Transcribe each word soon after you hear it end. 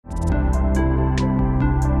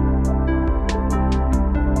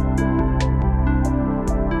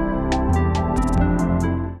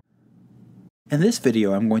In this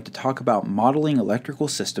video, I'm going to talk about modeling electrical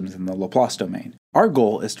systems in the Laplace domain. Our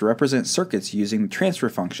goal is to represent circuits using the transfer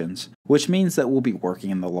functions, which means that we'll be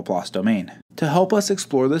working in the Laplace domain. To help us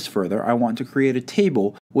explore this further, I want to create a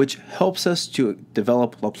table which helps us to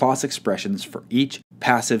develop Laplace expressions for each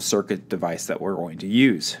passive circuit device that we're going to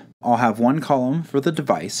use. I'll have one column for the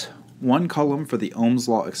device, one column for the Ohm's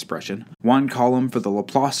law expression, one column for the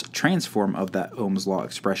Laplace transform of that Ohm's law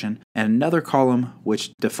expression, and another column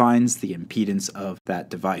which defines the impedance of that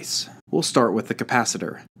device. We'll start with the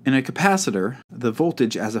capacitor. In a capacitor, the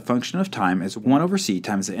voltage as a function of time is 1 over c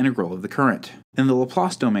times the integral of the current. In the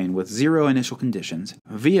Laplace domain with zero initial conditions,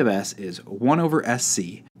 V of s is 1 over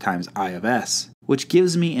sc times I of s, which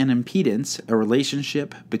gives me an impedance, a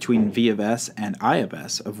relationship between V of s and I of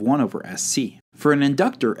s of 1 over sc. For an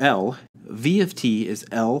inductor L, V of t is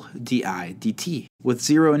L di dt. With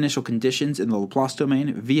zero initial conditions in the Laplace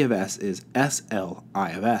domain, V of s is SL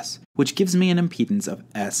I of s, which gives me an impedance of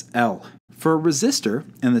SL. For a resistor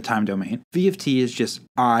in the time domain, V of t is just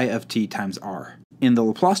I of t times R. In the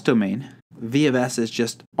Laplace domain, V of s is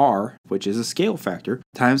just R, which is a scale factor,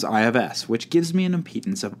 times I of s, which gives me an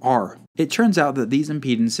impedance of R. It turns out that these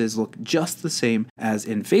impedances look just the same as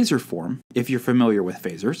in phasor form, if you're familiar with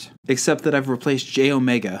phasors, except that I've replaced j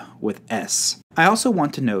omega with s. I also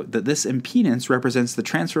want to note that this impedance represents the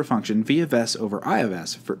transfer function V of s over I of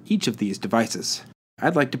s for each of these devices.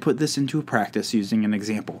 I'd like to put this into practice using an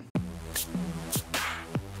example.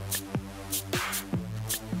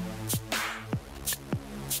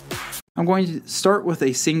 I'm going to start with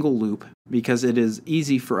a single loop because it is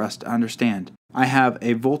easy for us to understand. I have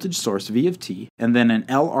a voltage source V of t and then an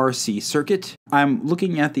LRC circuit. I'm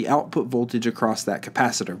looking at the output voltage across that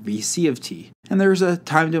capacitor, Vc of t, and there's a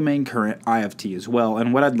time domain current I of t as well,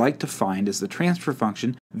 and what I'd like to find is the transfer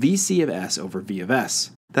function Vc of s over V of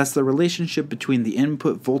s. That's the relationship between the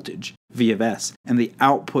input voltage, V of s, and the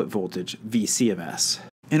output voltage, Vc of s.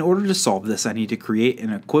 In order to solve this, I need to create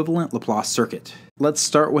an equivalent Laplace circuit. Let's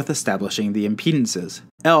start with establishing the impedances.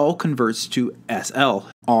 L converts to SL,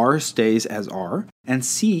 R stays as R, and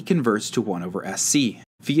C converts to 1 over SC.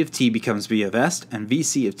 V of t becomes V of s, and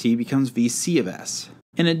Vc of t becomes Vc of s.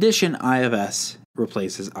 In addition, I of s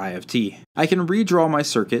replaces I of t. I can redraw my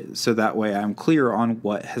circuit so that way I'm clear on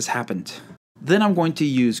what has happened. Then I'm going to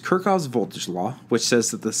use Kirchhoff's voltage law, which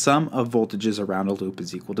says that the sum of voltages around a loop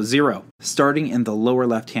is equal to 0. Starting in the lower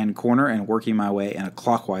left-hand corner and working my way in a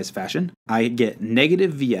clockwise fashion, I get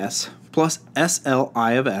negative Vs plus SL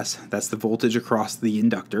I of s, that's the voltage across the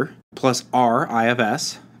inductor, plus R I of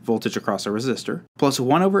s, voltage across a resistor, plus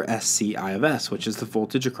 1 over SC I of s, which is the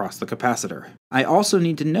voltage across the capacitor. I also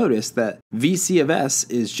need to notice that Vc of s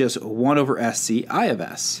is just 1 over SC I of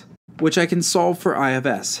s, which I can solve for I of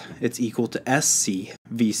s. It's equal to SC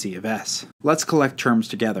Vc of s. Let's collect terms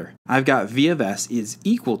together. I've got V of s is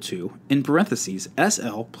equal to, in parentheses,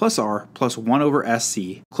 SL plus R plus 1 over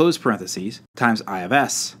SC, close parentheses, times I of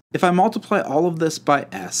s. If I multiply all of this by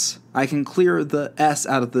s, I can clear the s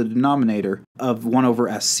out of the denominator of 1 over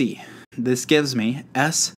SC. This gives me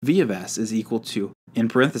S V of s is equal to, in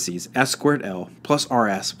parentheses, s squared L plus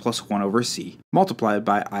RS plus 1 over C multiplied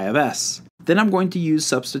by I of s. Then I'm going to use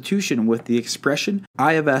substitution with the expression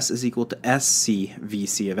I of s is equal to SC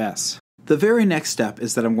Vc of s. The very next step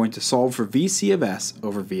is that I'm going to solve for Vc of s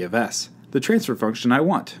over V of s, the transfer function I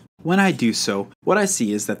want. When I do so, what I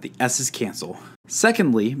see is that the s's cancel.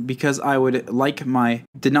 Secondly, because I would like my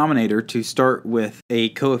denominator to start with a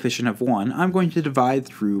coefficient of 1, I'm going to divide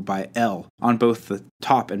through by L on both the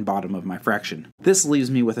top and bottom of my fraction. This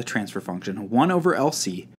leaves me with a transfer function 1 over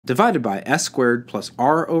LC divided by s squared plus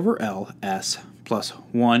R over L s plus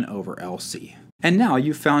 1 over LC. And now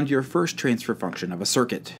you've found your first transfer function of a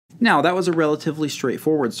circuit. Now that was a relatively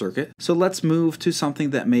straightforward circuit, so let's move to something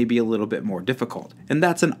that may be a little bit more difficult, and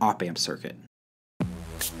that's an op-amp circuit.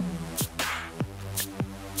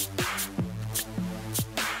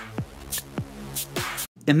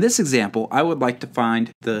 In this example, I would like to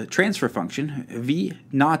find the transfer function V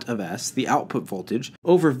naught of s, the output voltage,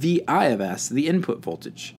 over Vi of s, the input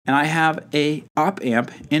voltage. And I have a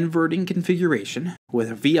op-amp inverting configuration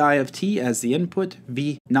with Vi of t as the input,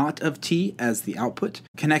 V naught of t as the output.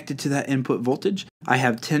 Connected to that input voltage, I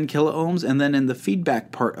have 10 kiloohms, and then in the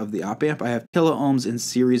feedback part of the op-amp, I have kiloohms in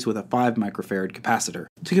series with a 5 microfarad capacitor.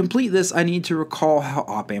 To complete this, I need to recall how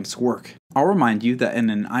op-amps work. I'll remind you that in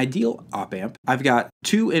an ideal op-amp, I've got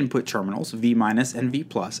two input terminals, V- and V+,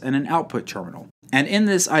 and an output terminal. And in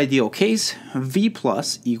this ideal case, V+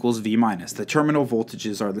 equals V-. The terminal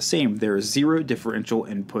voltages are the same. There is zero differential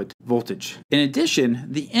input voltage. In addition,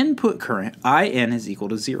 the input current, IN, is equal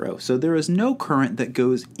to 0, so there is no current that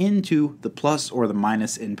goes into the plus or the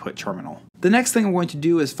minus input terminal. The next thing I'm going to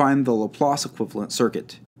do is find the Laplace equivalent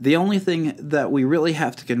circuit. The only thing that we really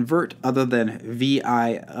have to convert other than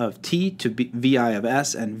Vi of t to Vi of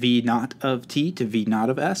s and V naught of t to V naught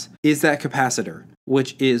of s is that capacitor,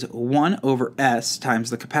 which is 1 over s times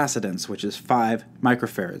the capacitance, which is 5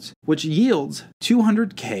 microfarads, which yields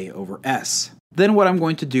 200k over s. Then what I'm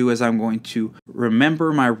going to do is I'm going to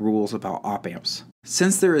remember my rules about op-amps.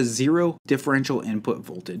 Since there is zero differential input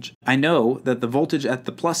voltage, I know that the voltage at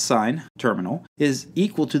the plus sign terminal is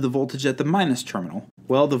equal to the voltage at the minus terminal.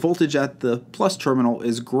 Well, the voltage at the plus terminal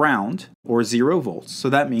is ground, or 0 volts, so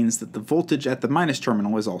that means that the voltage at the minus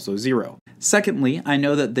terminal is also 0. Secondly, I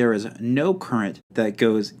know that there is no current that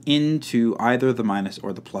goes into either the minus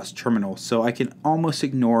or the plus terminal, so I can almost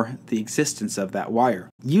ignore the existence of that wire.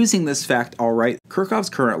 Using this fact, I'll write Kirchhoff's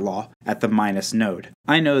current law at the minus node.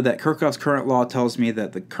 I know that Kirchhoff's current law tells me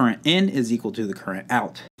that the current in is equal to the current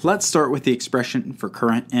out. Let's start with the expression for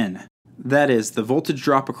current in. That is the voltage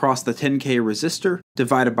drop across the 10K resistor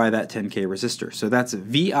divided by that 10K resistor. So that's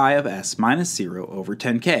Vi of s minus 0 over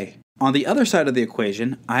 10K. On the other side of the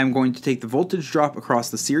equation, I am going to take the voltage drop across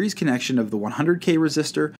the series connection of the 100K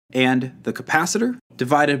resistor and the capacitor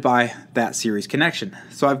divided by that series connection.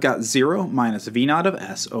 So I've got 0 minus V naught of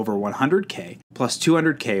s over 100K plus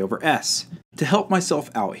 200K over s. To help myself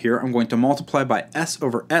out here, I'm going to multiply by s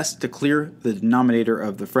over s to clear the denominator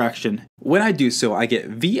of the fraction. When I do so, I get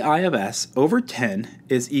Vi of s over 10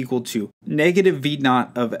 is equal to negative V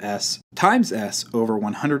naught of s times s over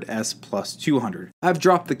 100s plus 200. I've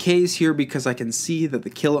dropped the k's here because I can see that the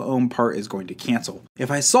kiloohm part is going to cancel.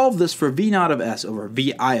 If I solve this for V naught of s over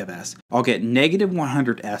Vi of s, I'll get negative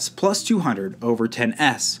 100s plus 200 over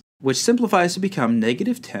 10s, which simplifies to become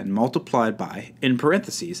negative 10 multiplied by, in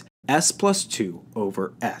parentheses, s plus 2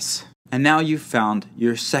 over s. And now you've found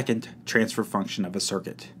your second transfer function of a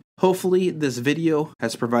circuit. Hopefully this video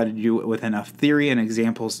has provided you with enough theory and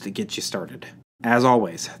examples to get you started. As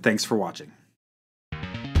always, thanks for watching.